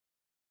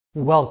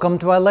Welcome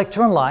to our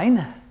lecture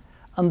online.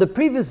 On the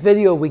previous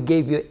video, we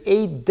gave you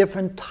 8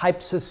 different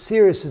types of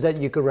series that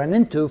you could run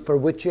into for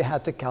which you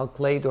had to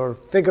calculate or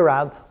figure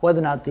out whether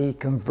or not they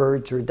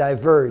converge or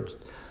diverge.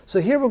 So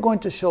here we're going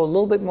to show a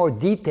little bit more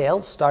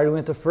detail, starting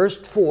with the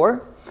first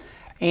 4.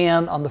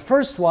 And on the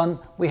first one,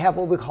 we have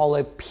what we call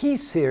a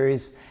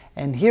p-series.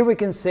 And here we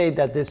can say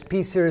that this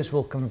p-series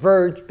will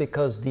converge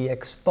because the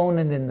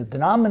exponent in the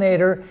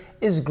denominator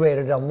is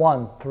greater than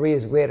 1. 3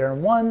 is greater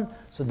than 1,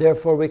 so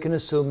therefore we can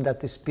assume that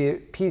this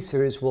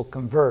p-series will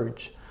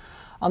converge.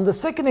 On the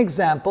second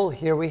example,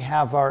 here we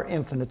have our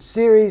infinite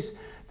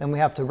series. Then we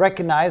have to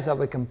recognize that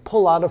we can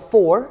pull out a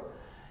 4.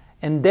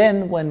 And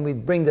then when we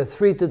bring the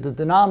 3 to the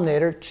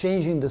denominator,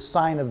 changing the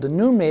sign of the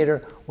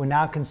numerator, we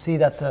now can see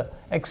that the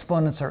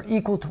exponents are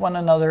equal to one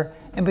another,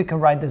 and we can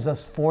write this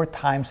as 4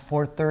 times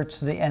 4/3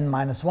 to the n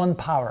minus 1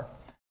 power.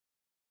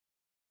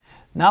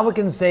 Now we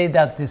can say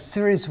that this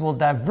series will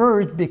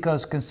diverge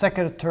because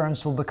consecutive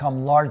terms will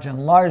become larger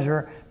and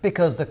larger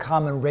because the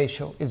common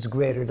ratio is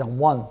greater than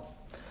 1.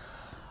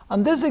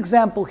 On this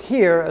example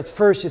here, at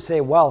first you say,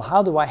 well,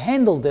 how do I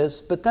handle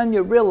this? But then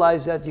you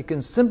realize that you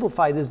can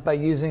simplify this by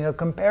using a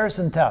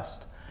comparison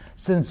test.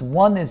 Since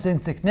 1 is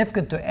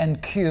insignificant to n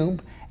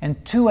cubed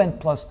and 2n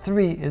plus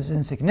 3 is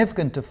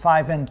insignificant to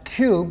 5n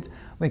cubed,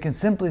 we can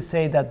simply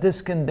say that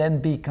this can then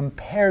be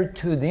compared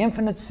to the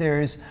infinite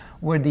series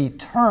where the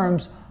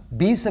terms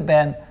b sub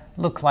n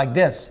look like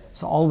this.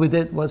 So all we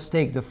did was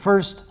take the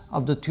first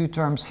of the 2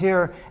 terms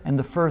here and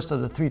the first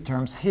of the 3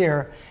 terms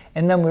here.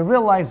 And then we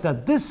realize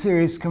that this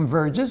series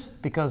converges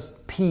because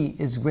p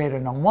is greater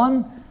than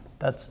 1.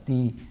 That's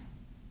the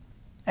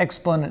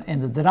exponent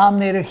in the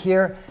denominator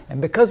here.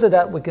 And because of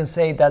that, we can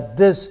say that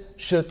this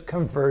should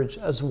converge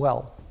as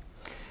well.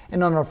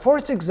 And on our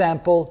fourth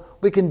example,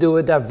 we can do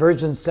a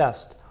divergence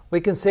test.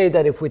 We can say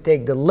that if we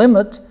take the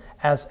limit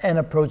as n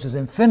approaches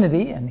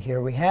infinity, and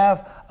here we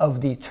have, of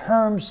the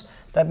terms,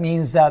 that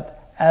means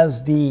that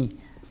as the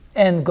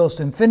n goes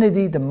to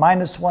infinity, the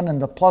minus 1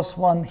 and the plus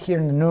 1 here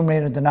in the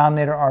numerator and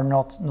denominator are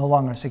no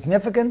longer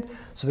significant.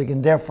 So we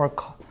can therefore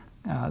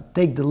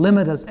take the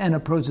limit as n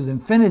approaches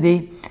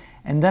infinity.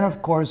 And then,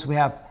 of course, we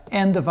have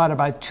n divided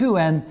by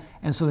 2n.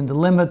 And so in the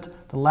limit,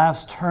 the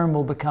last term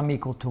will become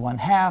equal to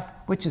 1/2,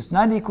 which is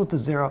not equal to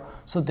 0.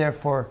 So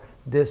therefore,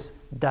 this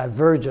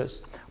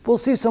diverges. We'll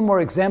see some more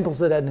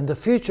examples of that in the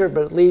future,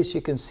 but at least you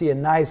can see a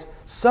nice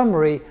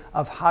summary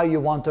of how you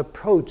want to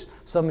approach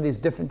some of these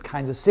different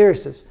kinds of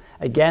series.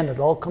 Again, it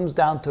all comes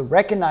down to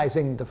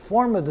recognizing the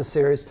form of the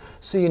series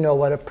so you know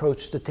what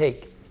approach to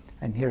take.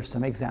 And here's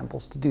some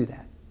examples to do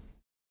that.